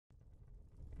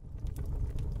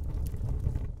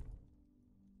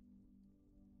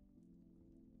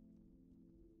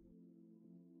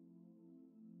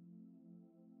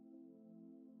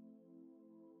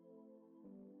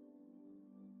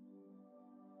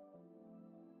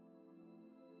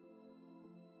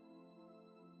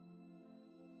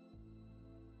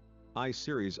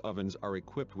iSeries ovens are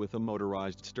equipped with a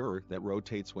motorized stirrer that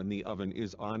rotates when the oven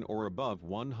is on or above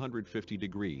 150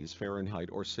 degrees Fahrenheit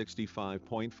or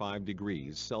 65.5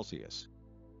 degrees Celsius.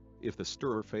 If the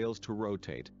stirrer fails to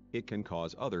rotate, it can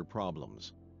cause other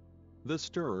problems. The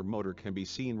stirrer motor can be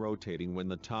seen rotating when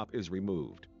the top is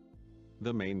removed.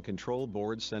 The main control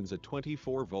board sends a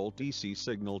 24-volt DC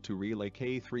signal to relay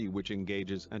K3, which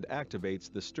engages and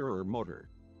activates the stirrer motor.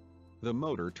 The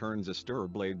motor turns a stirrer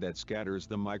blade that scatters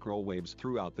the microwaves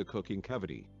throughout the cooking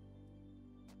cavity.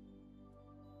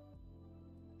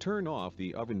 Turn off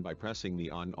the oven by pressing the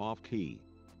on-off key.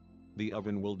 The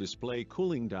oven will display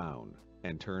cooling down,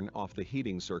 and turn off the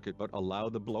heating circuit but allow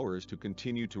the blowers to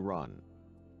continue to run.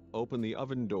 Open the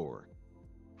oven door.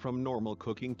 From normal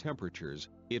cooking temperatures,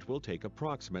 it will take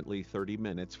approximately 30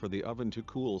 minutes for the oven to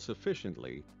cool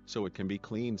sufficiently, so it can be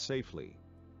cleaned safely.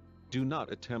 Do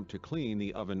not attempt to clean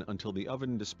the oven until the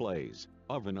oven displays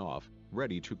 "oven off,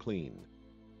 ready to clean."